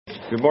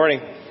Good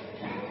morning.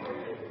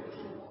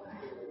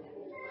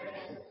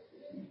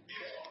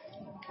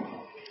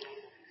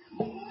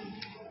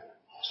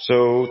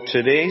 So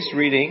today's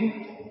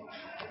reading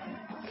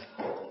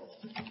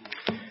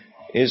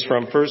is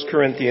from 1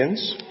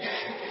 Corinthians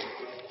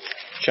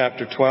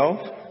chapter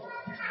 12,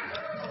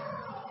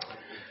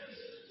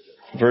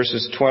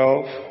 verses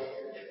 12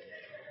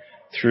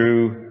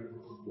 through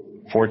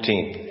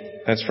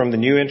 14. That's from the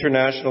New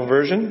International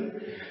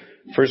Version,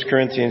 1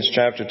 Corinthians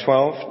chapter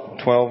 12,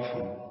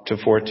 12 to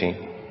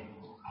 14.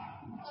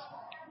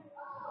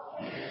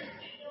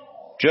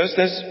 Just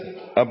as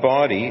a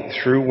body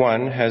through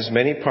one has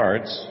many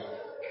parts,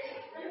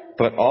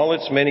 but all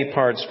its many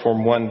parts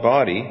form one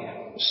body,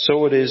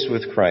 so it is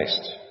with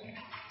Christ.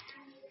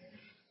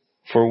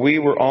 For we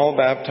were all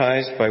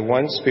baptized by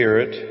one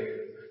Spirit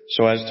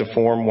so as to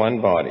form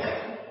one body,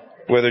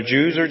 whether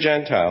Jews or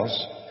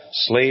Gentiles,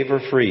 slave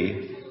or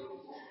free,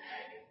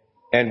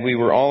 and we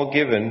were all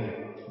given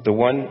the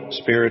one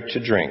Spirit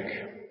to drink.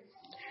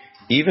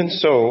 Even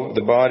so,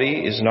 the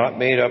body is not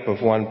made up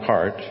of one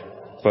part,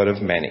 but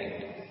of many.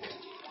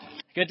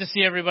 Good to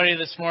see everybody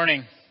this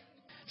morning.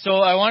 So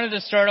I wanted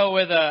to start out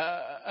with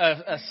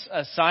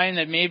a sign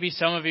that maybe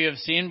some of you have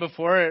seen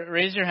before.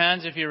 Raise your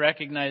hands if you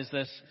recognize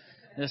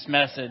this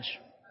message.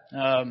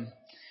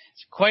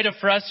 It's quite a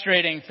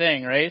frustrating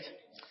thing, right?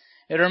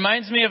 It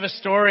reminds me of a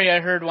story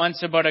I heard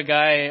once about a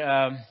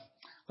guy,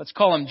 let's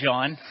call him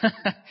John.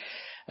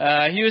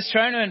 He was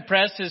trying to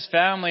impress his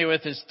family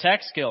with his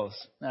tech skills,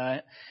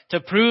 to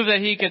prove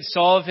that he could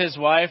solve his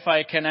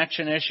Wi-Fi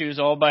connection issues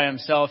all by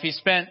himself. He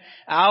spent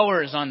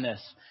hours on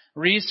this,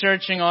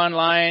 researching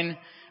online,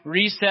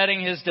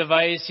 resetting his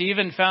device. He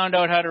even found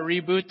out how to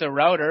reboot the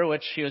router,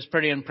 which he was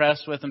pretty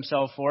impressed with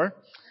himself for.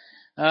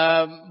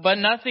 But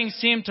nothing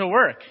seemed to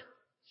work.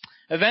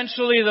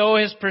 Eventually, though,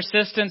 his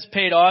persistence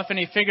paid off and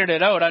he figured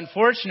it out.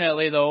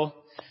 Unfortunately, though,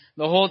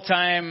 the whole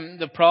time,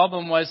 the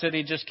problem was that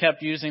he just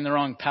kept using the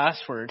wrong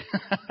password.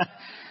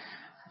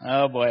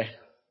 Oh boy.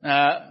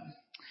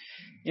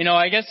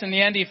 I guess in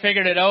the end he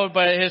figured it out,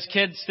 but his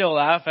kids still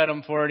laugh at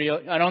him for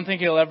it. I don't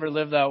think he'll ever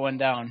live that one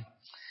down.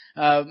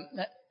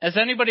 Has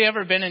anybody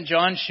ever been in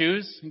John's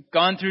shoes?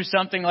 Gone through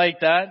something like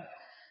that?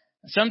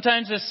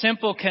 Sometimes a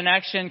simple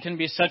connection can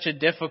be such a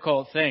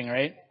difficult thing,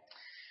 right?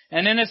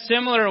 And in a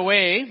similar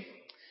way,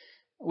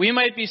 we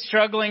might be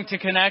struggling to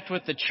connect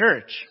with the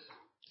church.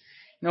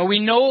 We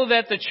know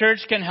that the church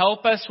can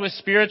help us with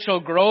spiritual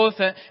growth,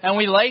 and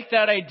we like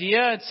that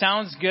idea. It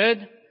sounds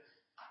good.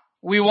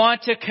 We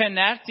want to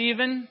connect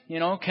even,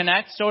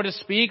 connect, so to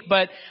speak,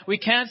 but we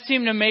can't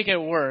seem to make it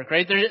work,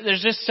 right?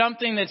 There's just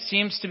something that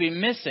seems to be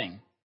missing.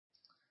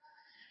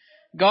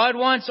 God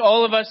wants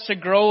all of us to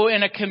grow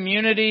in a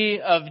community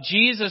of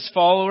Jesus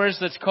followers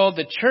that's called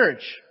the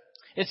church.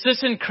 It's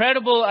this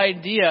incredible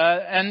idea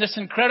and this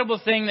incredible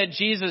thing that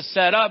Jesus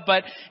set up,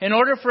 but in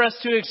order for us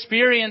to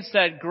experience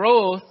that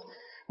growth,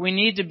 we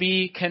need to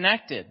be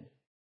connected.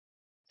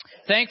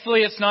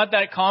 Thankfully, it's not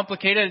that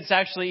complicated. It's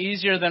actually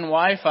easier than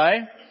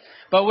Wi-Fi.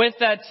 But with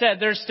that said,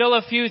 there's still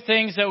a few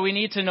things that we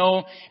need to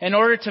know in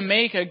order to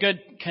make a good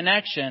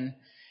connection.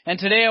 And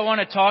today I want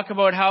to talk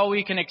about how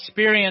we can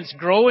experience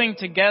growing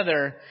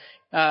together,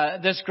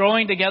 this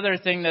growing together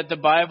thing that the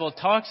Bible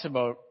talks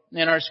about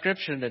in our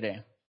scripture today.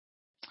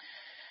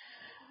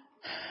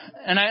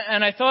 And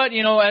I thought,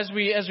 as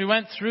we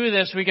went through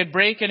this, we could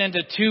break it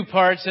into two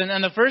parts.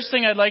 And the first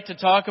thing I'd like to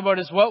talk about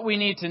is what we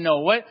need to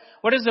know. What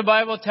does the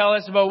Bible tell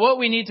us about what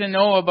we need to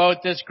know about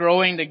this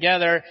growing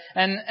together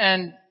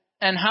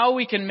and how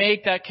we can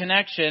make that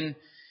connection?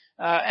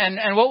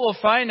 And what we'll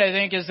find, I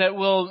think, is that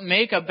we'll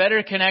make a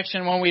better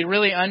connection when we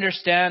really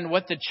understand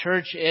what the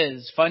church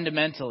is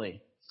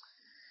fundamentally.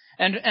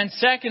 And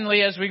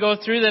secondly, as we go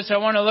through this, I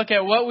want to look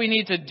at what we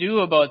need to do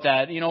about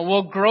that.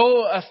 We'll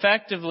grow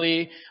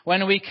effectively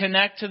when we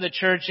connect to the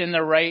church in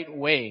the right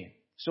way.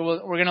 So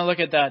we're going to look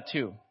at that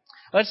too.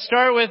 Let's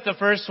start with the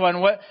first one,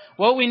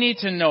 what we need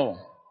to know.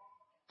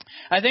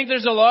 I think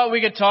there's a lot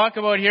we could talk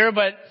about here,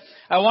 but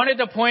I wanted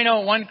to point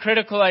out one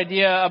critical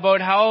idea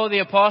about how the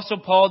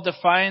Apostle Paul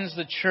defines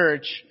the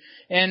church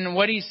in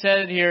what he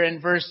said here in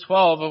verse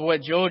 12 of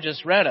what Joe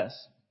just read us.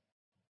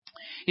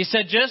 He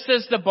said, just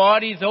as the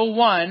body, though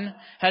one,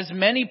 has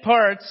many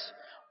parts,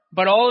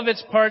 but all of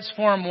its parts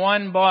form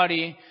one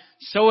body,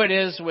 so it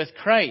is with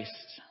Christ.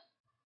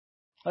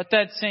 Let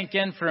that sink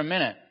in for a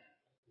minute.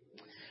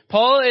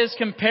 Paul is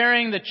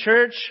comparing the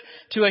church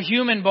to a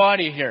human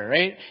body here,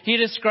 right? He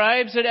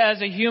describes it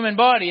as a human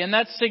body, and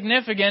that's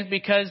significant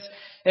because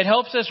it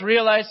helps us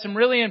realize some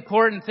really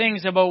important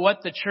things about what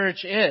the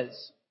church is.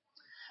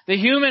 The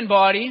human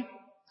body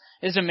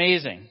is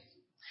amazing.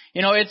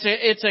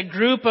 It's a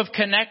group of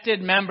connected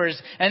members,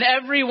 and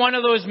every one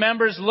of those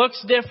members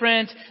looks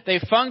different, they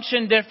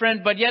function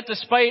different, but yet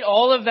despite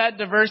all of that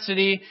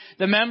diversity,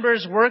 the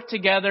members work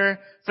together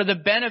for the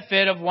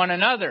benefit of one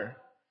another.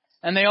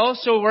 And they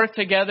also work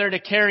together to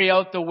carry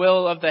out the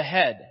will of the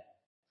head.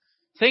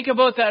 Think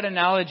about that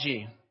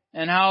analogy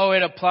and how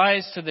it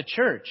applies to the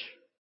church.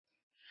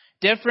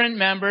 Different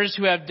members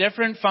who have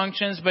different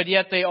functions, but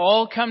yet they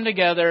all come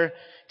together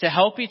to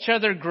help each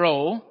other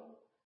grow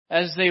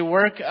as they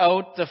work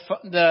out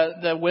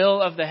the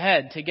will of the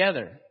head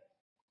together.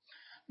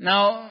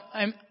 Now,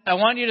 I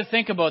want you to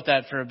think about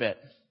that for a bit.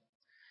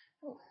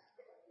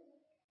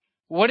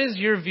 What is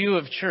your view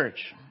of church?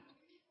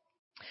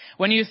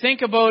 When you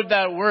think about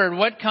that word,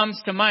 what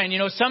comes to mind?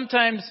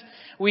 Sometimes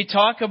we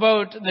talk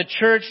about the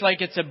church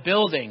like it's a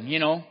building,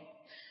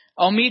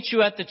 I'll meet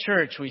you at the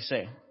church, we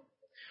say.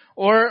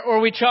 Or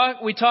we talk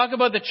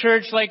about the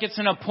church like it's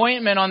an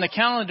appointment on the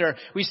calendar.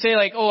 We say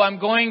like, oh, I'm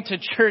going to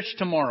church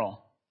tomorrow.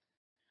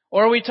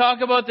 Or we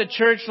talk about the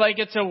church like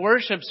it's a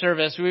worship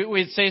service.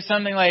 We'd say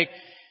something like,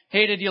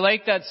 hey, did you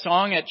like that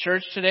song at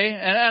church today?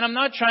 And I'm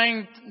not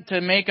trying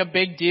to make a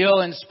big deal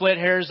and split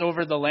hairs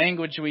over the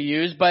language we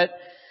use, but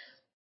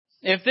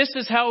if this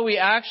is how we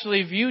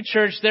actually view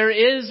church, there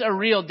is a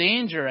real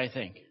danger, I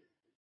think.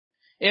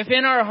 If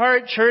in our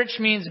heart church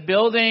means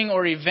building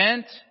or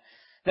event,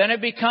 then it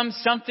becomes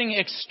something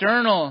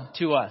external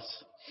to us.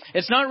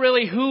 It's not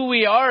really who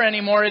we are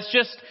anymore. It's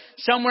just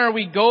somewhere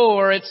we go,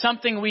 or it's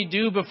something we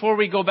do before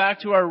we go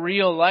back to our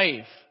real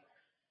life.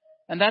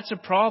 And that's a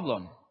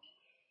problem.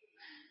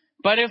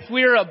 But if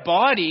we're a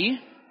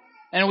body,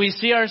 and we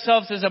see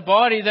ourselves as a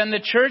body, then the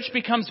church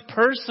becomes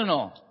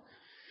personal.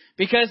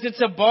 Because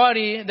it's a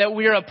body that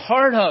we're a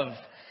part of.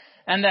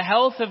 And the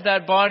health of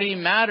that body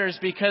matters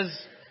because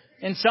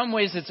in some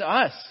ways it's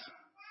us.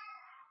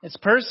 It's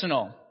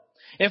personal.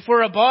 If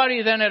we're a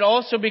body, then it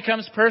also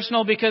becomes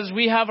personal because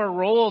we have a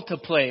role to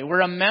play.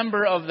 We're a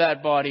member of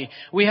that body.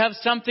 We have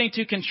something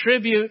to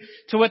contribute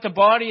to what the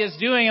body is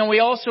doing, and we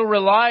also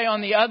rely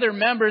on the other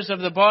members of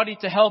the body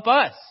to help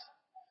us.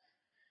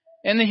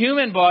 In the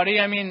human body,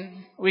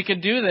 we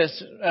could do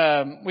this.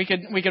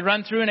 We could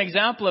run through an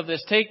example of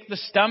this. Take the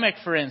stomach,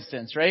 for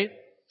instance, right?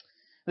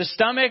 The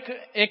stomach,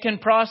 it can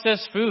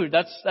process food.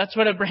 That's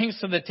what it brings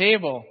to the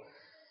table.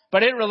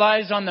 But it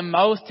relies on the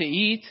mouth to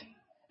eat.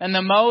 And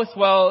the mouth,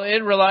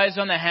 it relies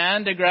on the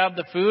hand to grab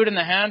the food, and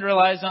the hand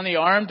relies on the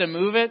arm to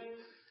move it.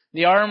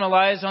 The arm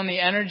relies on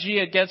the energy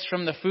it gets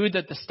from the food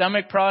that the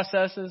stomach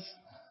processes.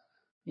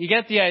 You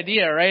get the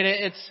idea, right?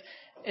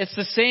 It's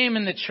the same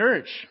in the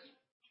church.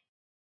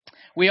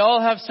 We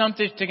all have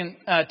something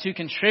to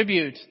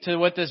contribute to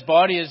what this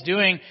body is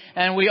doing,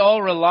 and we all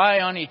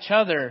rely on each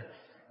other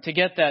to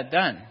get that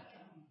done.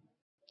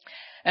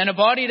 And a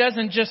body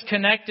doesn't just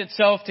connect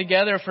itself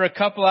together for a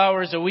couple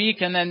hours a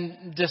week and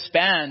then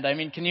disband.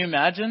 Can you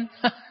imagine?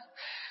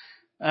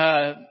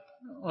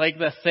 Like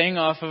the thing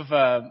off of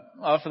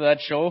that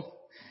show,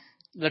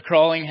 The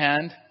Crawling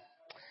Hand.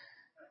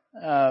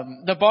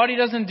 The body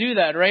doesn't do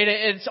that, right?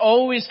 It's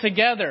always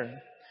together.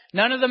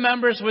 None of the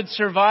members would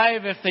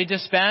survive if they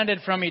disbanded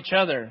from each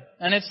other.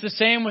 And it's the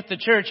same with the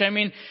church.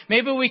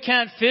 Maybe we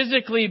can't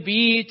physically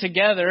be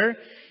together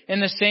in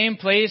the same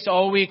place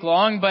all week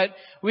long, but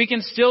we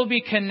can still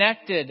be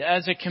connected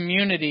as a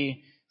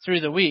community through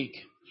the week.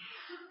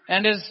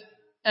 And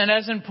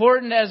as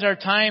important as our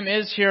time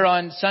is here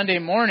on Sunday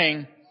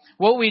morning,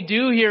 what we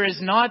do here is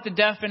not the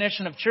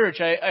definition of church.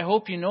 I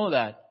hope you know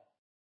that.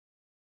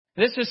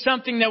 This is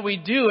something that we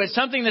do. It's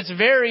something that's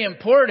very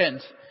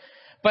important,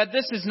 but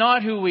this is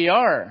not who we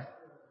are.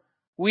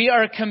 We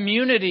are a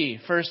community,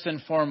 first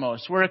and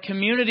foremost. We're a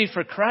community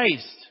for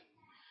Christ.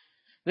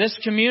 This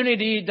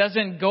community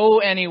doesn't go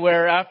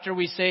anywhere after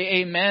we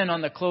say amen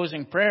on the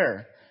closing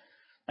prayer.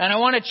 And I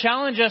want to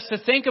challenge us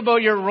to think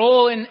about your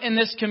role in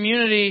this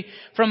community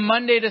from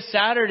Monday to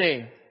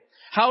Saturday.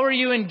 How are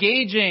you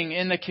engaging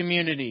in the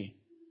community?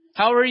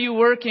 How are you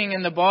working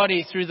in the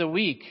body through the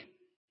week?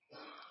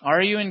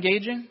 Are you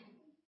engaging?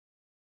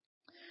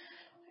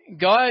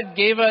 God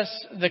gave us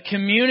the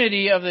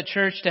community of the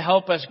church to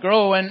help us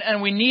grow,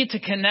 and we need to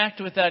connect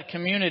with that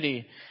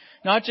community.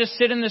 Not just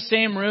sit in the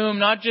same room,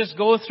 not just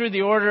go through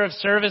the order of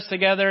service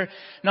together,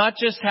 not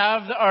just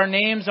have our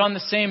names on the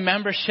same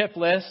membership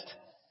list.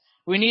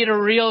 We need a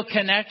real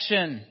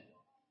connection.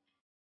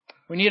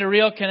 We need a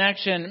real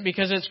connection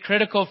because it's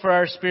critical for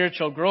our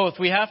spiritual growth.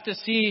 We have to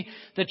see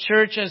the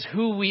church as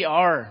who we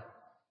are,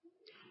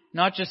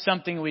 not just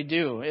something we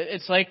do.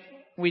 It's like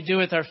we do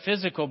with our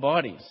physical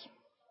bodies.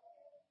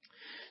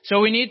 So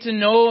we need to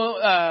know,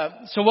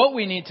 what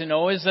we need to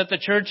know is that the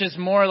church is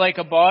more like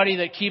a body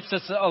that keeps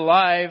us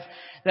alive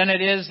than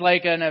it is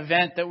like an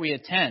event that we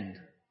attend.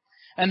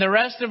 And the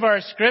rest of our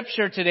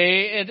scripture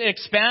today, it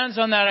expands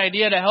on that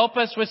idea to help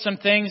us with some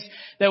things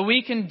that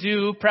we can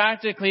do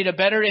practically to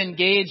better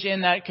engage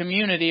in that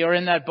community or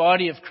in that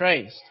body of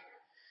Christ.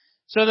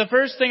 So the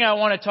first thing I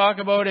want to talk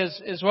about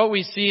is what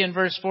we see in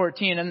verse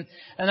 14, and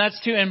that's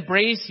to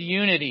embrace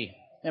unity.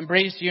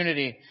 Embrace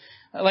unity.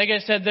 Like I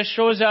said, this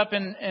shows up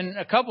in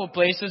a couple of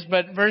places,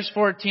 but verse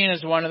 14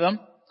 is one of them.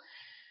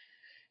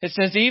 It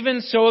says,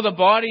 even so the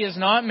body is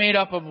not made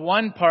up of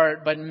one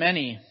part, but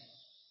many.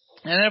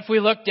 And if we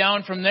look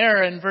down from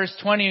there in verse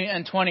 20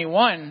 and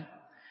 21,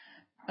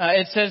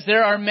 it says,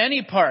 there are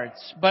many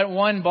parts, but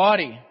one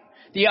body.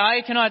 The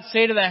eye cannot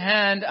say to the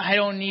hand, I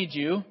don't need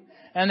you.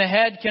 And the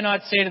head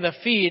cannot say to the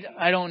feet,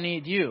 I don't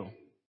need you.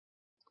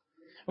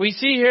 We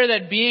see here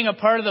that being a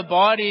part of the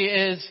body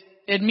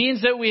it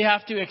means that we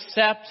have to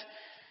accept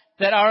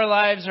that our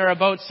lives are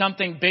about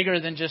something bigger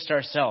than just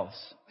ourselves.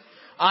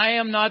 I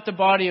am not the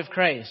body of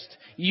Christ.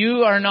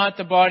 You are not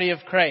the body of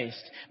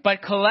Christ.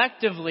 But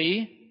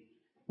collectively,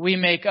 we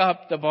make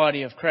up the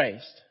body of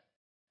Christ.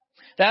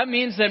 That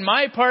means that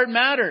my part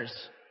matters.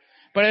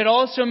 But it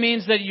also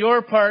means that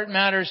your part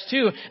matters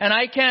too. And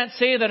I can't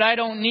say that I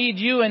don't need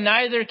you, and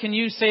neither can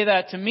you say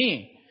that to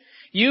me.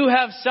 You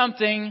have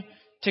something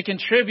to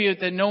contribute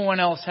that no one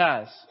else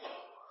has.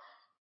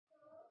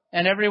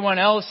 And everyone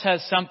else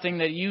has something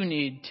that you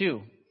need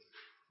too.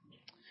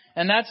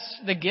 And that's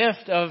the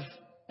gift of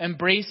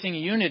embracing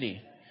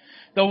unity.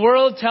 The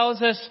world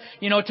tells us,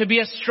 to be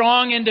a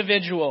strong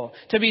individual,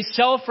 to be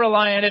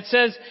self-reliant. It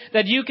says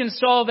that you can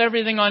solve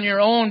everything on your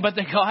own, but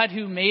the God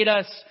who made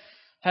us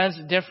has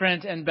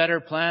different and better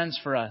plans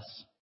for us.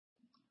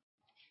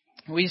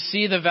 We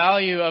see the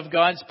value of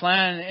God's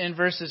plan in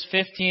verses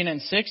 15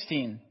 and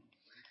 16.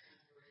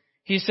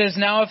 He says,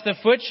 now if the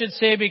foot should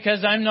say,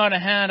 because I'm not a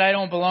hand, I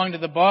don't belong to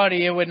the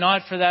body, it would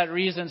not for that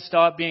reason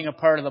stop being a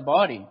part of the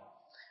body.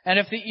 And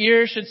if the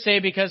ear should say,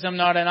 because I'm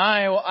not an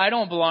eye, I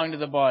don't belong to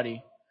the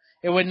body,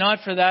 it would not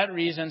for that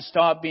reason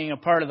stop being a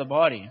part of the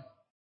body.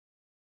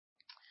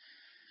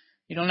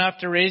 You don't have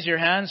to raise your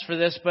hands for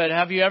this, but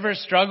have you ever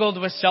struggled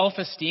with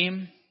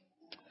self-esteem?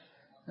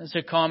 That's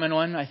a common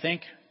one, I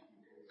think.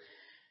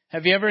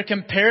 Have you ever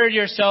compared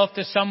yourself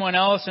to someone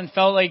else and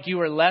felt like you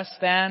were less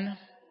than,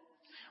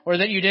 or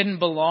that you didn't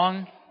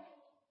belong?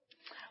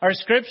 Our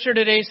scripture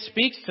today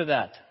speaks to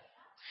that.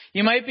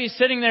 You might be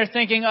sitting there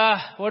thinking,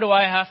 what do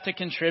I have to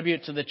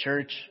contribute to the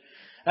church?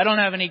 I don't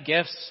have any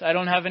gifts. I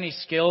don't have any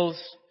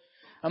skills.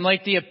 I'm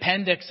like the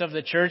appendix of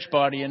the church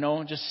body,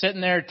 just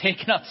sitting there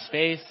taking up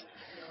space.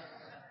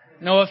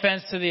 No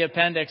offense to the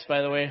appendix,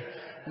 by the way.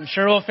 I'm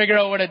sure we'll figure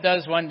out what it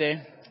does one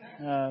day.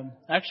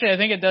 Actually, I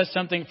think it does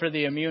something for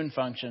the immune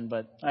function,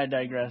 but I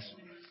digress.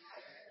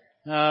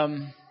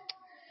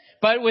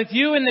 But with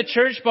you in the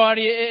church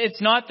body,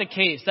 it's not the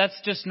case. That's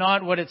just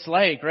not what it's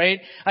like, right?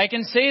 I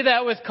can say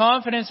that with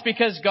confidence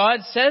because God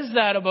says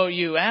that about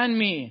you and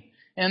me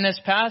in this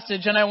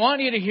passage, and I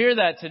want you to hear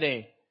that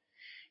today.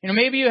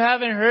 Maybe you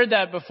haven't heard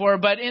that before,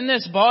 but in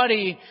this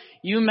body,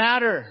 you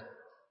matter.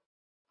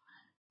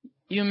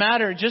 You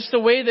matter just the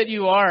way that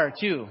you are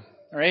too,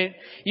 right?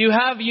 You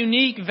have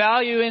unique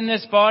value in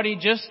this body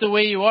just the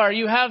way you are.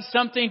 You have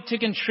something to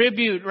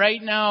contribute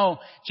right now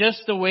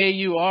just the way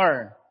you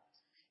are.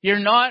 You're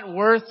not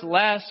worth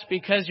less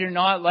because you're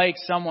not like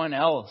someone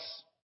else.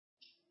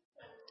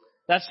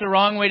 That's the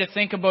wrong way to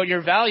think about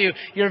your value.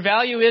 Your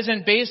value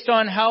isn't based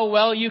on how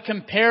well you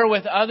compare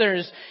with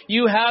others.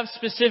 You have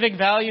specific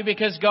value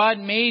because God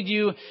made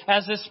you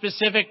as a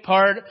specific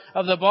part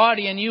of the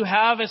body, and you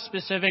have a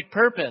specific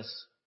purpose.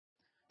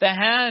 The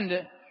hand,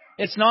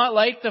 it's not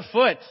like the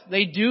foot.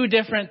 They do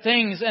different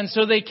things, and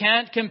so they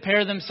can't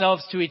compare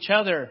themselves to each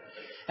other.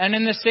 And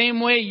in the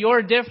same way,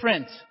 you're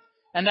different,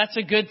 and that's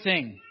a good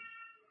thing.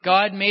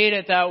 God made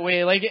it that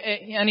way.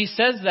 And he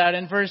says that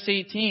in verse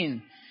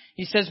 18.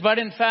 He says, but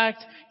in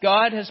fact,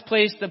 God has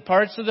placed the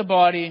parts in the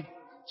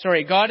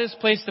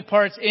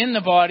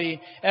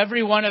body,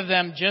 every one of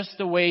them just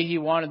the way he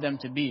wanted them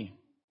to be.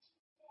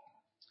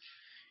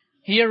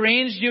 He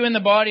arranged you in the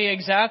body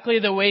exactly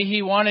the way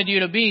he wanted you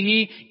to be.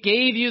 He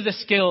gave you the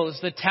skills,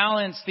 the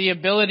talents, the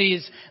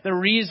abilities, the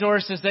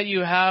resources that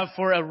you have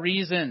for a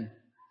reason.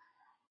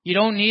 You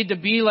don't need to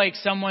be like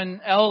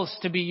someone else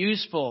to be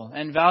useful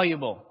and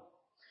valuable.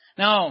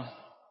 Now,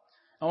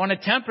 I want to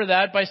temper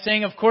that by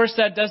saying, of course,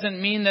 that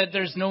doesn't mean that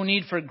there's no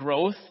need for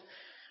growth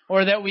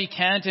or that we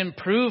can't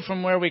improve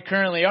from where we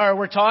currently are.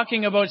 We're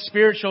talking about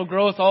spiritual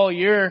growth all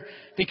year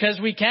because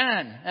we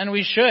can and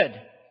we should.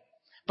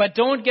 But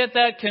don't get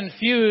that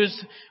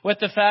confused with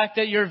the fact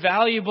that you're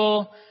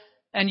valuable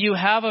and you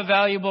have a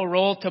valuable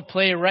role to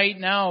play right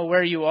now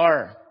where you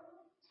are.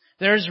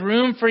 There's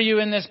room for you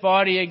in this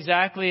body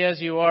exactly as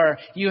you are.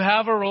 You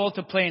have a role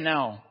to play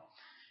now.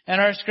 And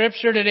our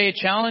scripture today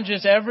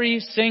challenges every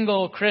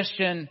single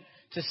Christian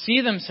to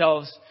see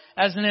themselves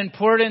as an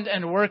important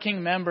and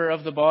working member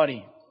of the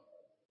body.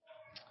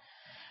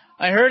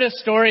 I heard a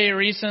story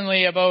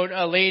recently about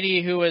a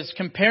lady who was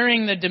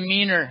comparing the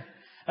demeanor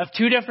of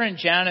two different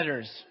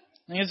janitors.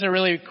 I think it's a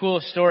really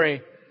cool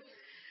story.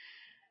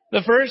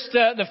 The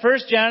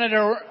first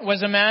janitor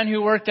was a man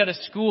who worked at a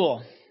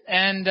school.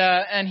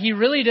 And he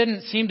really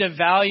didn't seem to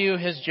value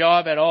his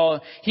job at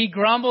all. He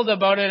grumbled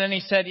about it and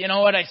he said, you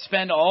know what, I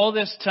spend all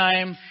this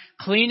time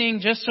cleaning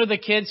just so the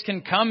kids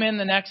can come in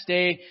the next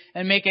day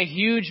and make a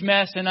huge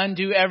mess and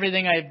undo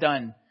everything I've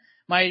done.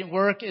 My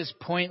work is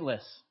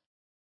pointless.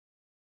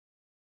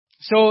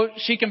 So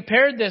she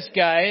compared this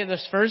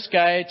first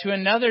guy, to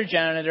another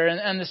janitor,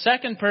 and the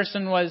second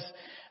person was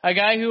a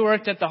guy who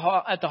worked at the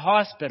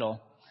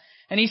hospital.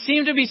 And he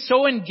seemed to be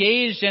so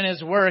engaged in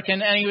his work,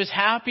 and he was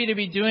happy to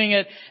be doing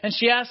it. And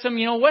she asked him,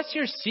 what's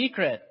your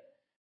secret?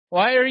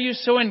 Why are you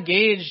so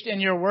engaged in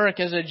your work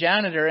as a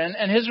janitor?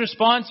 And his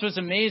response was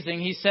amazing.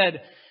 He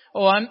said,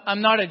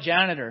 I'm not a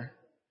janitor.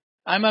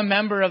 I'm a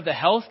member of the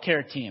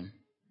healthcare team.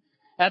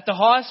 At the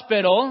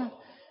hospital,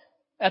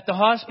 at the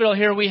hospital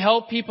here, we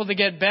help people to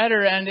get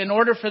better, and in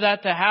order for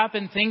that to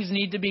happen, things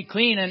need to be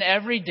clean, and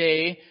every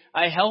day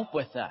I help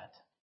with that.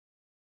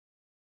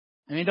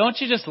 I mean, don't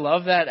you just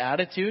love that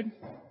attitude?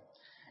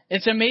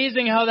 It's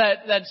amazing how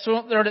that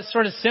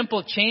sort of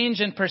simple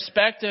change in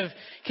perspective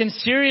can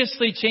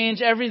seriously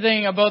change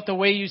everything about the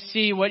way you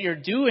see what you're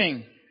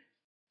doing.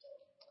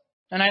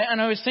 And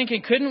I was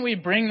thinking, couldn't we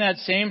bring that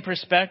same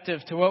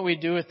perspective to what we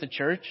do at the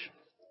church?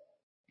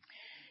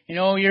 You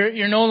know,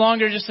 you're no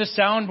longer just a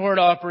soundboard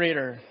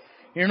operator.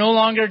 You're no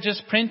longer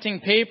just printing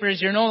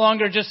papers. You're no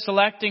longer just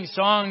selecting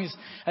songs,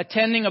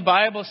 attending a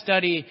Bible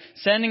study,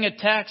 sending a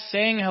text,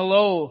 saying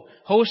hello,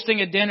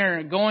 hosting a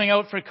dinner, going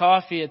out for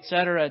coffee,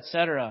 etc.,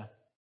 etc.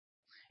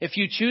 If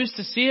you choose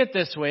to see it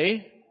this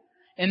way,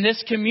 in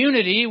this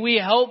community, we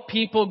help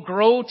people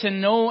grow to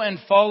know and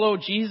follow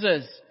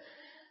Jesus.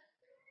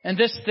 And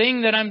this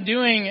thing that I'm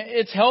doing,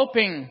 it's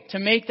helping to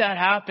make that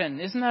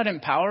happen. Isn't that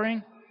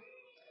empowering?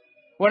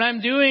 What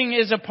I'm doing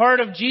is a part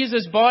of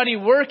Jesus' body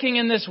working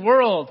in this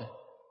world.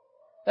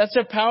 That's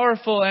a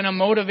powerful and a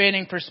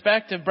motivating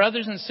perspective.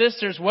 Brothers and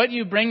sisters, what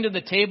you bring to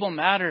the table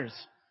matters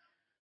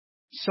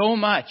so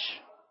much,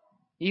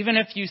 even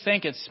if you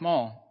think it's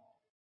small.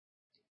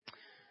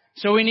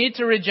 So we need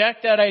to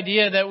reject that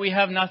idea that we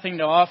have nothing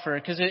to offer,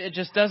 because it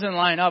just doesn't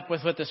line up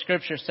with what the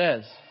Scripture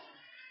says.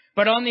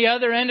 But on the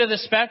other end of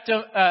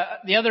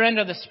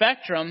the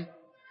spectrum,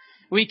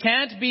 we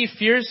can't be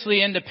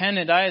fiercely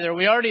independent either.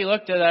 We already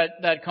looked at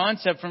that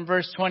concept from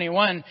verse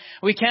 21.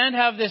 We can't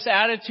have this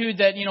attitude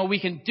that, we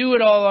can do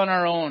it all on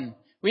our own.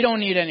 We don't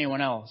need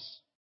anyone else.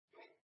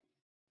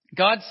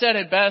 God said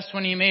it best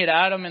when He made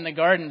Adam in the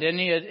garden, didn't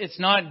He? It's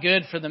not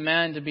good for the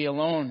man to be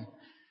alone.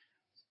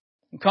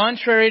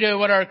 Contrary to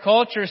what our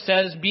culture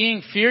says,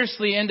 being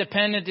fiercely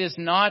independent is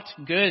not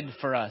good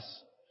for us.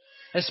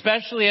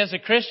 Especially as a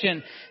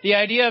Christian, the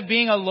idea of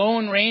being a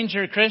Lone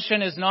Ranger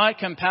Christian is not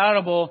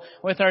compatible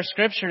with our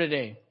Scripture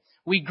today.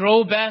 We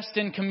grow best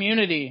in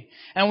community,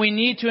 and we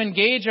need to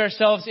engage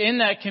ourselves in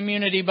that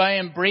community by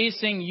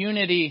embracing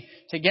unity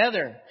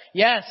together.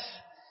 Yes,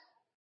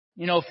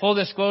 full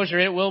disclosure,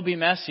 it will be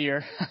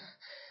messier.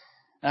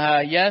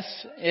 Yes,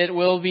 it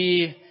will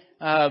be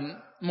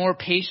more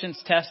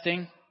patience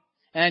testing.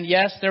 And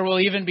yes, there will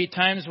even be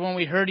times when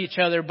we hurt each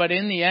other, but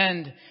in the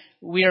end,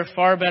 we are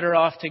far better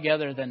off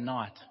together than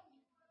not.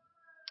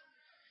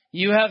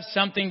 You have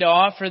something to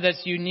offer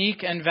that's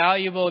unique and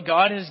valuable.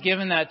 God has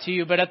given that to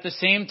you, but at the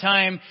same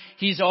time,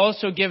 He's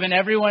also given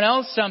everyone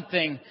else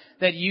something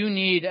that you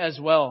need as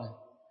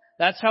well.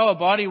 That's how a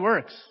body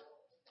works.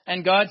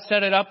 And God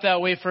set it up that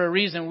way for a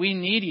reason. We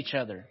need each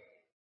other.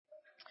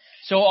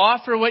 So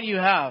offer what you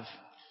have.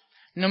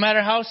 No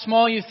matter how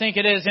small you think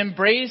it is,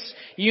 embrace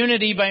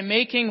unity by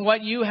making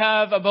what you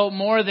have about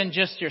more than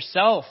just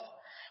yourself.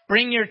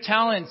 Bring your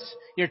talents,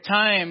 your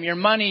time, your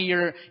money,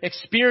 your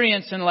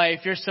experience in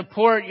life, your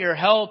support, your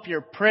help,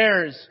 your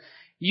prayers.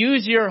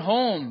 Use your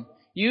home.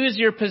 Use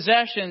your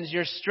possessions,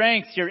 your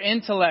strength, your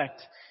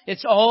intellect.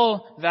 It's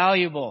all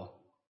valuable.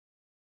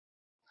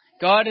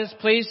 God has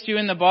placed you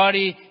in the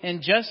body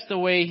in just the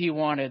way He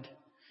wanted.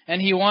 And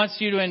He wants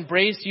you to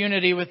embrace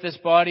unity with this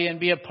body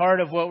and be a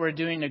part of what we're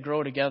doing to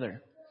grow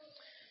together.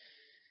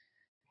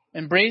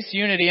 Embrace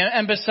unity.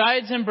 And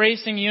besides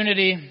embracing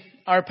unity,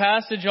 our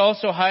passage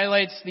also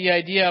highlights the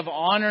idea of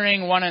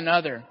honoring one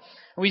another.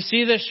 We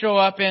see this show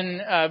up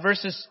in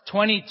verses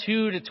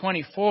 22 to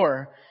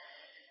 24,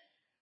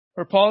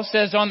 where Paul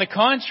says, on the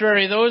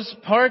contrary, those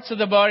parts of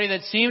the body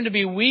that seem to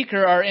be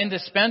weaker are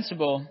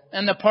indispensable,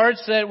 and the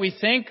parts that we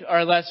think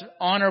are less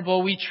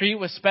honorable we treat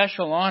with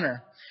special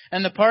honor.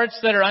 And the parts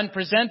that are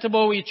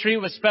unpresentable we treat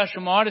with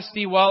special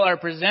modesty, while our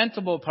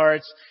presentable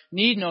parts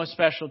need no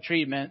special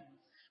treatment.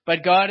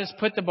 But God has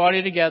put the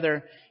body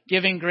together,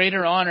 giving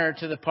greater honor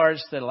to the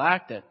parts that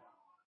lacked it.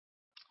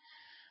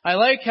 I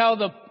like how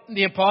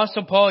the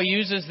Apostle Paul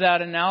uses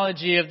that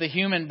analogy of the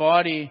human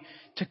body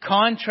to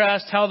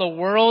contrast how the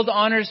world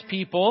honors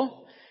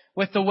people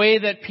with the way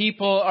that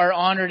people are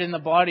honored in the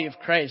body of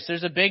Christ.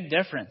 There's a big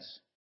difference.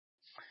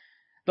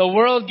 The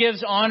world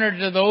gives honor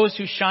to those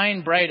who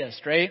shine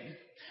brightest, right?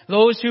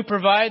 Those who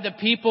provide the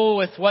people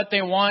with what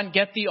they want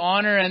get the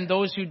honor, and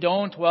those who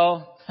don't,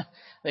 well,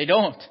 they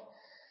don't.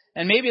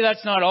 And maybe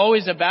that's not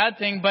always a bad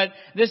thing, but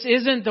this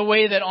isn't the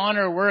way that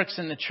honor works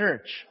in the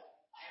church.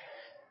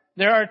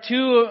 There are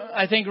two,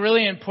 I think,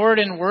 really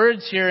important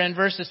words here in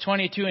verses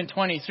 22 and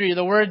 23.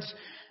 The words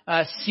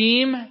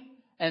seem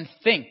and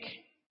think.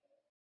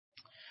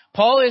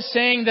 Paul is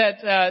saying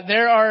that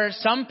there are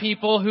some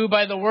people who,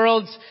 by the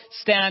world's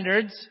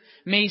standards,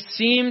 may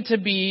seem to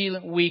be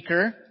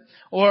weaker,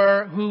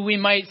 or who we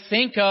might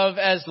think of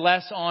as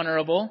less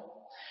honorable.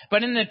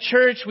 But in the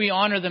church, we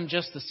honor them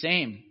just the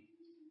same.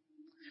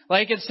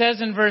 Like it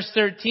says in verse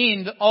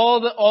 13,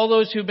 all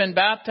those who've been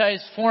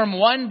baptized form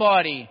one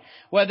body,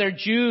 whether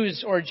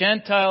Jews or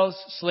Gentiles,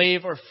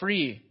 slave or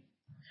free.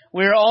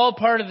 We're all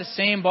part of the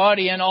same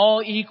body and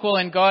all equal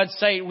in God's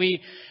sight.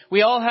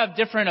 We all have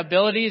different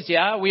abilities,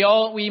 yeah.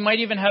 We might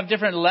even have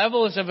different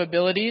levels of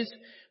abilities,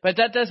 but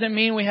that doesn't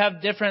mean we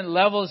have different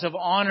levels of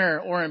honor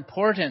or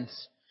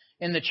importance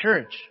in the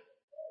church.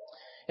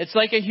 It's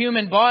like a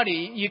human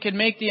body. You could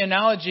make the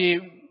analogy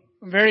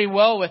very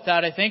well with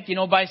that, I think.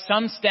 By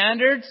some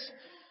standards,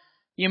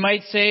 you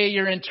might say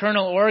your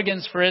internal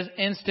organs, for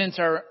instance,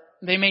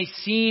 they may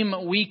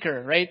seem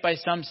weaker, right? By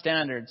some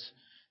standards.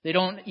 They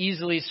don't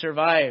easily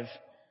survive.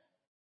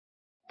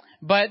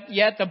 But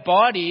yet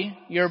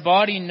your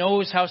body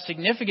knows how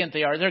significant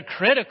they are. They're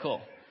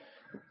critical.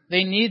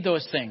 They need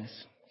those things.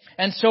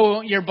 And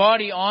so your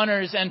body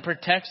honors and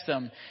protects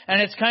them.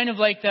 And it's kind of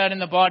like that in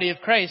the body of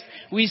Christ.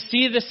 We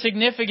see the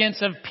significance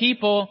of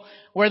people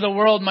where the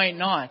world might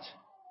not.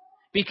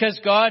 Because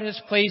God has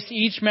placed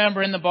each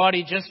member in the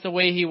body just the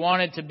way He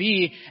wanted to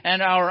be,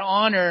 and our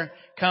honor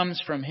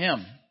comes from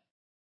Him.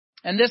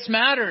 And this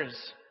matters.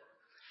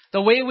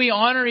 The way we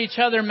honor each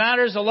other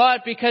matters a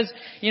lot because,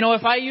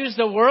 if I use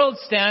the world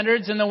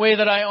standards in the way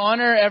that I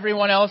honor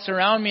everyone else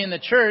around me in the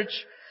church,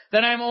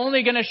 then I'm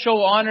only going to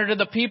show honor to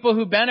the people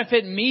who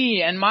benefit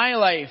me and my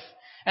life.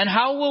 And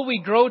how will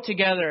we grow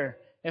together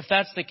if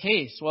that's the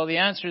case? Well, the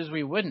answer is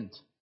we wouldn't.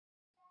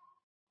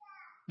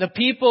 The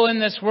people in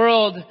this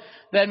world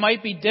that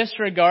might be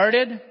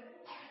disregarded,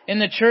 in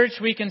the church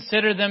we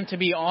consider them to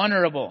be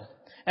honorable.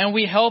 And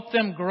we help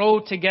them grow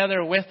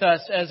together with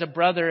us as a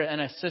brother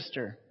and a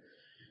sister.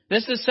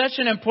 This is such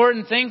an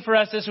important thing for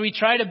us as we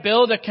try to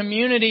build a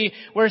community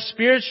where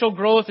spiritual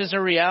growth is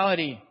a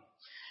reality.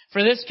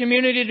 For this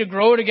community to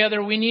grow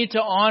together, we need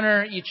to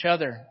honor each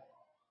other.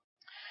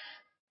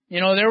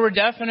 There were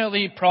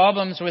definitely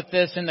problems with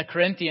this in the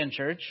Corinthian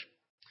church.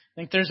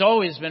 I think there's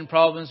always been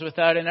problems with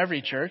that in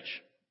every church.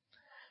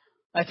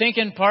 I think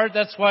in part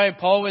that's why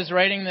Paul was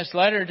writing this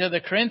letter to the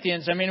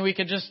Corinthians. We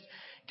could just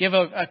give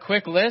a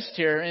quick list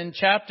here. In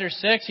chapter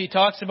 6, he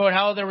talks about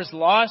how there was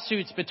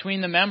lawsuits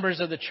between the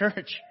members of the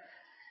church.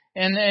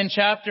 And in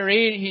chapter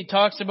 8, he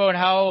talks about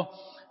how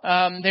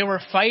they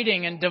were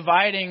fighting and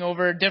dividing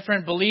over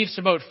different beliefs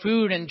about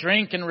food and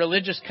drink and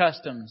religious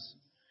customs.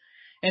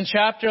 In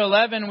chapter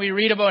 11, we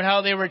read about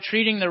how they were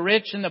treating the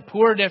rich and the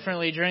poor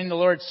differently during the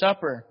Lord's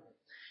Supper.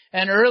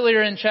 And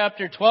earlier in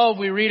chapter 12,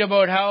 we read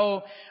about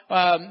how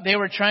they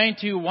were trying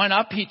to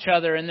one-up each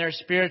other in their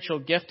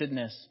spiritual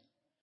giftedness.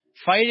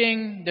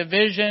 Fighting,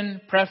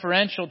 division,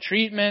 preferential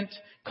treatment,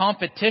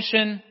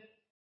 competition.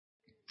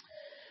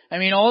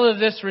 All of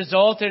this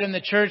resulted in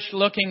the church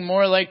looking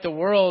more like the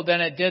world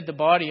than it did the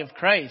body of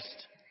Christ.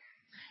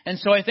 And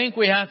so I think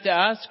we have to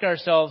ask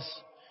ourselves,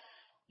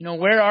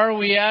 where are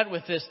we at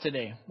with this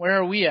today? Where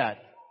are we at?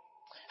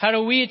 How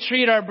do we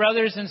treat our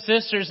brothers and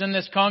sisters in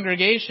this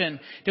congregation?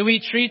 Do we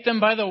treat them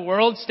by the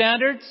world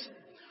standards?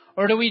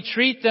 Or do we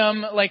treat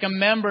them like a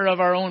member of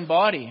our own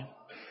body?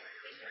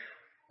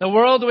 The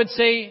world would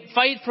say,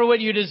 fight for what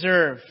you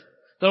deserve.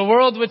 The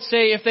world would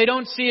say, if they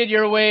don't see it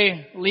your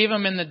way, leave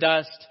them in the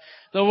dust.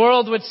 The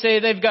world would say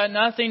they've got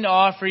nothing to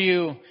offer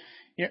you.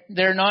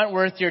 They're not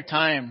worth your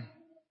time.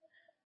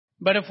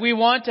 But if we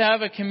want to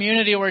have a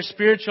community where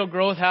spiritual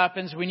growth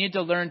happens, we need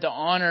to learn to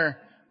honor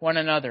one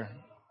another.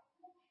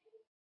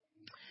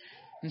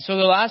 And so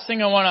the last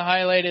thing I want to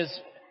highlight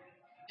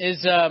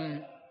is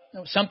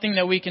something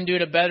that we can do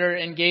to better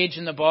engage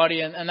in the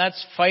body, and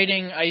that's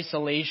fighting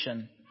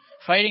isolation.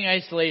 Fighting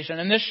isolation.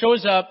 And this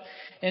shows up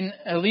in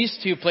at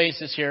least 2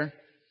 places here.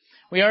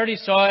 We already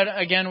saw it,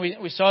 again,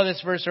 we saw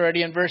this verse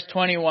already in verse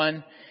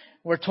 21.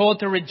 We're told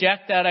to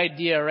reject that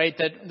idea, right?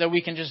 That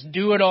we can just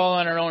do it all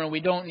on our own and we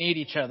don't need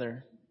each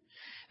other.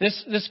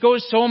 This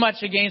goes so much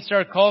against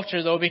our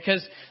culture though,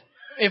 because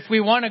if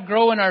we want to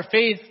grow in our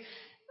faith,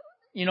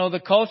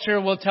 the culture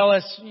will tell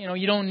us,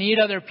 you don't need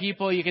other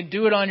people, you can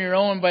do it on your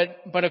own,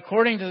 but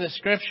according to the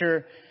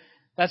scripture,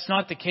 that's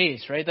not the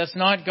case, right? That's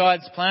not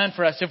God's plan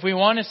for us. If we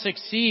want to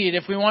succeed,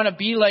 if we want to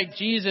be like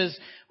Jesus,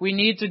 we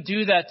need to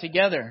do that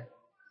together.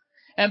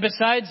 And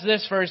besides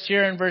this verse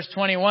here in verse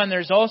 21,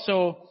 there's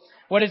also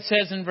what it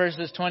says in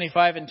verses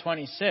 25 and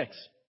 26.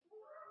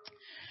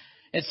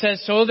 It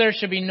says, so there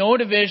should be no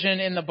division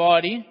in the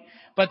body,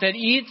 but that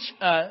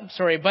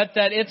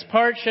its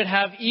parts should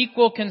have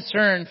equal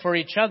concern for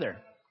each other.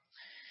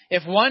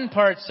 If one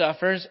part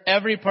suffers,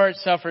 every part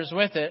suffers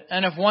with it.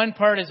 And if one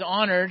part is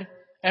honored,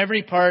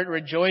 every part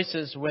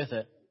rejoices with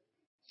it.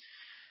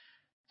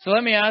 So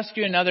let me ask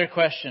you another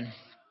question.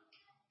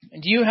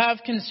 Do you have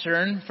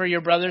concern for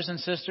your brothers and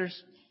sisters?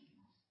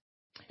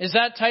 Is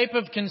that type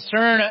of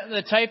concern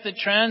the type that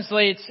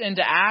translates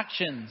into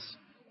actions?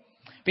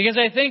 Because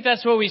I think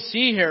that's what we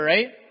see here,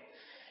 right?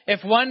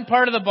 If one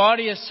part of the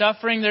body is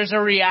suffering, there's a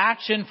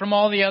reaction from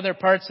all the other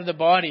parts of the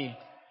body.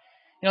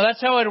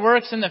 That's how it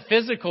works in the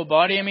physical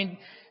body.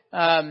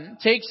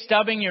 Take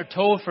stubbing your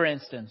toe, for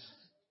instance.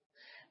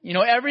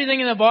 Everything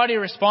in the body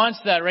responds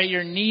to that, right?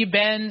 Your knee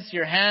bends,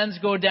 your hands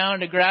go down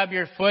to grab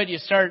your foot, you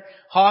start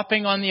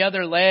hopping on the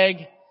other leg.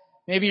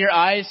 Maybe your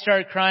eyes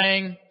start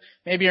crying.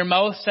 Maybe your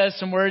mouth says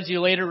some words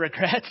you later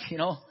regret,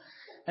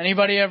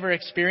 Anybody ever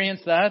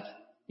experienced that?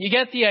 You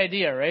get the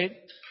idea, right?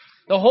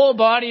 The whole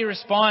body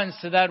responds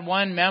to that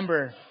one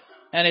member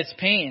and its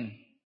pain.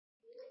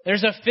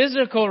 There's a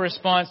physical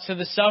response to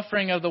the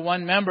suffering of the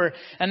one member.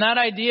 And that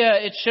idea,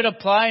 it should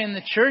apply in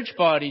the church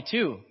body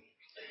too.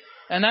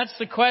 And that's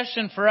the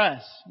question for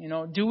us.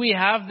 Do we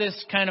have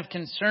this kind of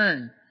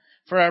concern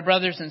for our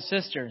brothers and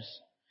sisters?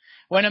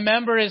 When a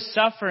member is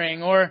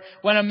suffering or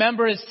when a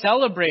member is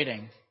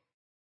celebrating,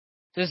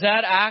 does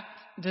that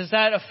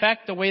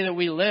affect the way that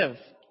we live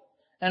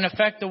and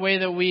affect the way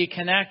that we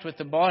connect with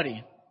the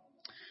body?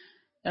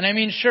 And I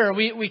mean, sure,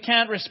 we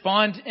can't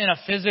respond in a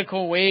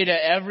physical way to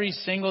every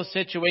single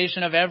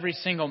situation of every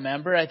single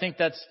member. I think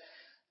that's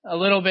a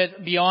little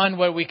bit beyond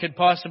what we could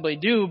possibly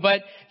do.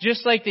 But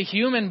just like the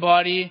human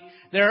body,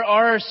 there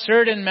are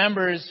certain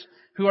members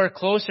who are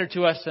closer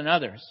to us than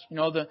others.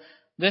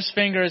 This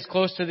finger is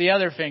close to the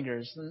other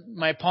fingers.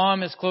 My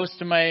palm is close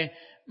to my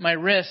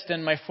wrist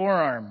and my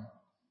forearm.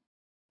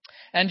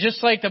 And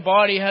just like the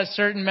body has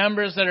certain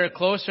members that are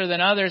closer than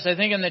others, I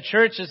think in the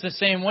church it's the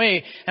same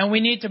way. And we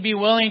need to be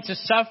willing to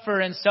suffer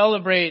and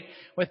celebrate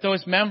with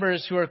those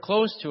members who are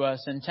close to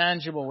us in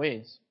tangible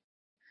ways.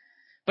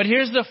 But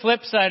here's the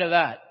flip side of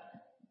that.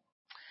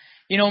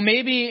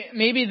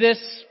 Maybe this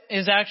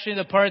is actually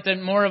the part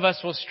that more of us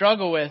will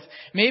struggle with.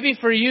 Maybe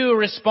for you,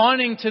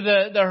 responding to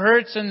the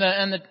hurts and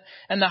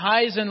the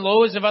highs and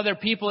lows of other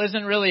people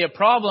isn't really a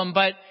problem,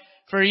 but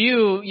for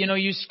you,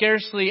 you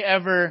scarcely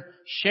ever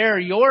share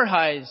your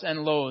highs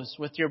and lows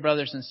with your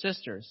brothers and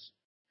sisters.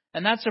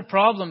 And that's a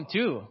problem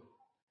too.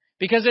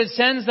 Because it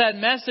sends that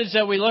message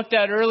that we looked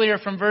at earlier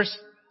from verse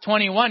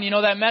 21.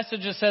 That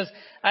message that says,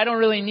 I don't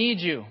really need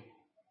you.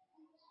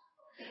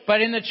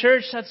 But in the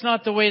church, that's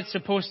not the way it's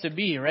supposed to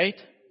be, right?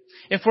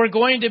 If we're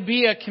going to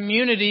be a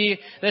community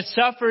that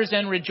suffers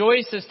and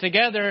rejoices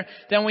together,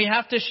 then we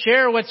have to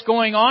share what's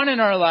going on in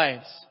our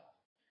lives.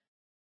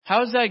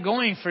 How's that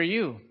going for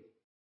you?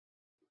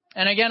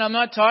 And again, I'm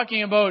not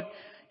talking about,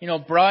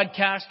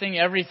 broadcasting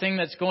everything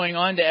that's going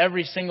on to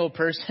every single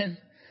person.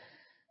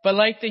 But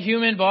like the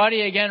human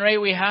body, again, right,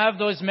 we have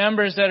those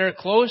members that are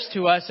close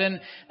to us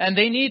and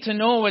they need to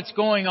know what's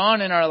going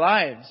on in our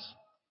lives.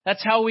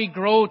 That's how we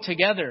grow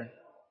together.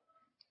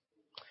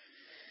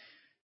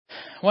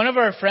 One of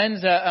our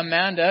friends,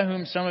 Amanda,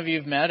 whom some of you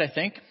have met, I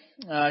think,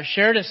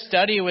 shared a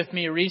study with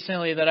me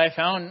recently that I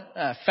found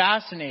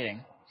fascinating.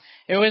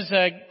 It was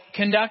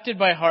conducted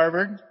by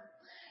Harvard.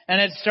 And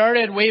it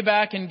started way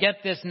back in, get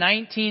this,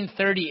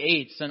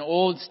 1938. It's an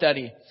old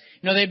study.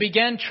 They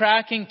began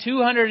tracking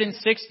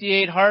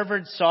 268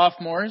 Harvard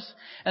sophomores,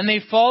 and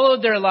they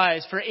followed their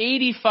lives for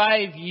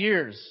 85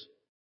 years.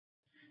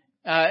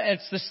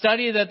 It's the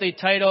study that they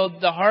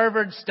titled The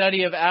Harvard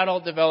Study of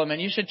Adult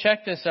Development. You should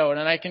check this out,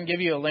 and I can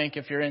give you a link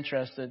if you're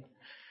interested.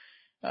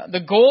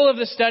 The goal of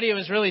the study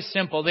was really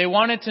simple. They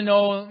wanted to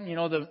know,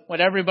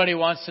 what everybody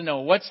wants to know.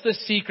 What's the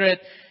secret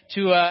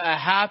to a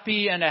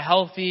happy and a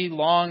healthy,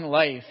 long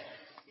life?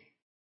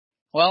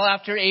 Well,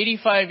 after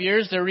 85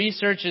 years, the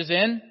research is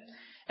in,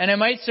 and it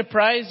might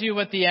surprise you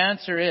what the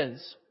answer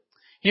is.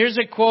 Here's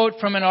a quote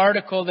from an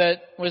article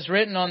that was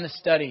written on the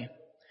study.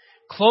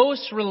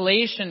 Close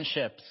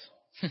relationships,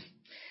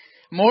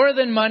 more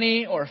than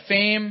money or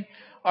fame,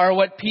 are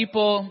what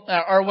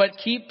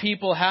keep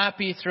people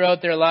happy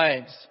throughout their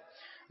lives.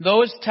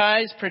 Those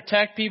ties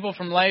protect people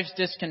from life's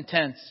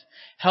discontents,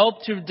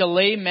 help to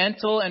delay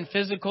mental and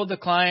physical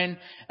decline,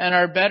 and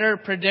are better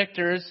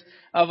predictors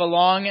of a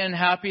long and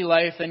happy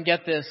life than,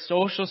 get this,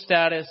 social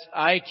status,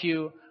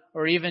 IQ,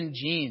 or even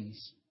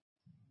genes.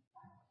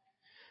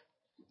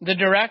 The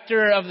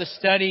director of the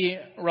study,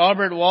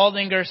 Robert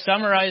Waldinger,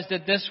 summarized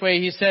it this way.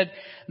 He said,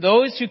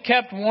 those who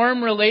kept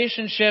warm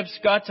relationships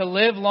got to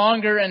live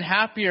longer and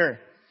happier,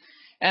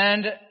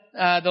 and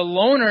the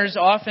loners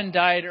often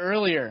died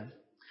earlier.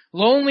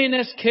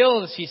 Loneliness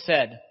kills, he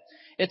said.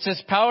 It's as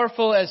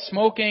powerful as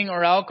smoking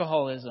or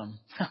alcoholism.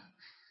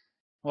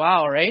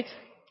 Wow, right?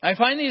 I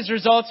find these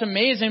results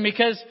amazing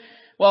because,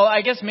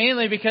 I guess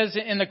mainly because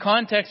in the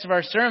context of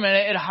our sermon,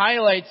 it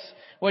highlights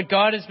what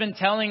God has been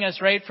telling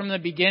us right from the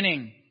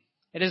beginning.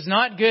 It is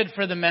not good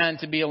for the man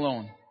to be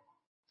alone.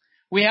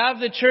 We have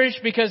the church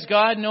because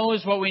God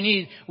knows what we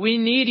need. We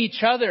need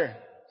each other.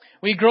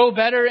 We grow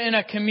better in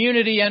a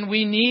community, and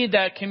we need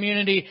that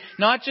community,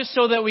 not just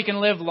so that we can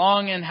live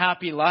long and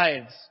happy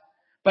lives,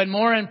 but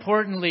more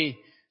importantly,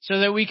 so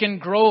that we can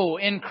grow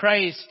in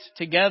Christ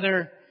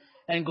together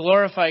and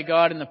glorify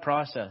God in the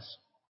process.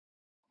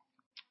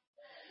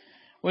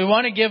 We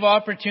want to give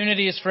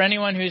opportunities for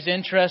anyone who's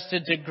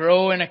interested to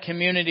grow in a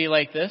community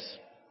like this.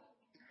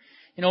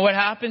 What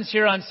happens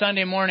here on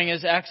Sunday morning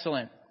is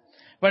excellent,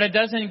 but it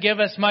doesn't give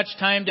us much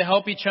time to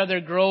help each other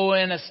grow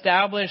and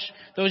establish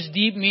those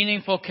deep,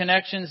 meaningful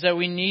connections that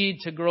we need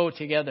to grow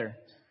together.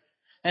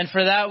 And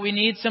for that, we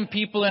need some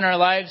people in our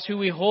lives who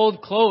we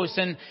hold close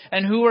and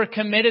who we're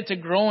committed to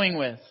growing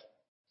with.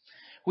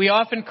 We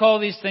often call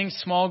these things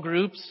small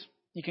groups.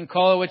 You can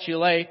call it what you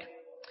like.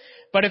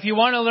 But if you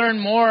want to learn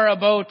more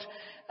about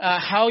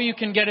how you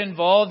can get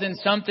involved in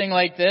something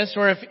like this,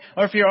 or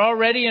if you're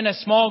already in a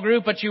small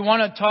group but you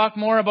want to talk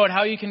more about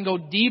how you can go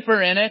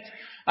deeper in it,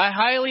 I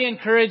highly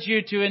encourage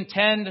you to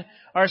attend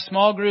our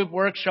small group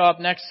workshop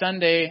next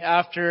Sunday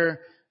after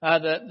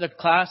the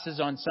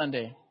classes on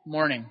Sunday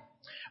morning.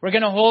 We're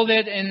going to hold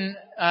it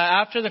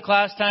after the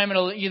class time.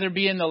 It'll either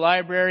be in the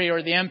library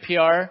or the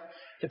MPR.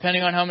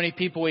 depending on how many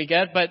people we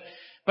get. But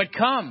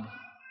come.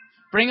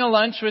 Bring a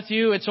lunch with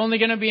you. It's only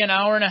going to be an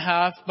hour and a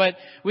half, but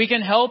we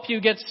can help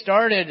you get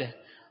started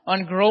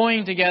on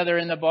growing together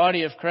in the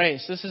body of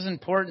Christ. This is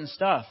important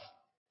stuff.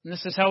 And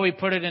this is how we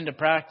put it into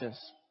practice.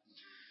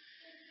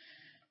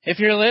 If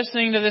you're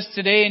listening to this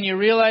today and you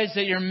realize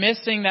that you're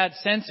missing that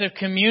sense of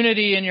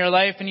community in your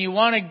life and you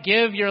want to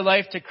give your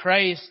life to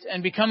Christ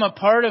and become a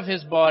part of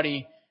His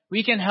body,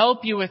 we can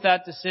help you with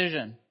that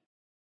decision.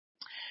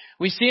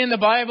 We see in the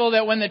Bible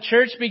that when the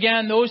church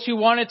began, those who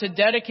wanted to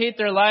dedicate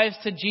their lives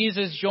to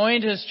Jesus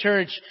joined His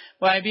church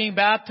by being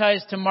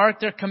baptized to mark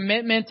their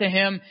commitment to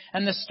Him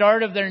and the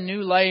start of their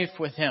new life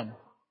with Him.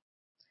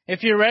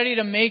 If you're ready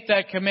to make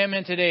that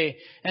commitment today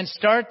and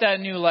start that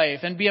new life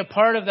and be a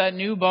part of that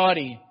new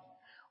body,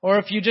 or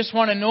if you just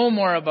want to know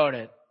more about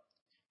it,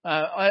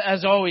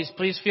 as always,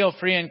 please feel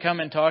free and come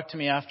and talk to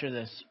me after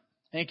this.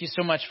 Thank you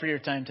so much for your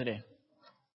time today.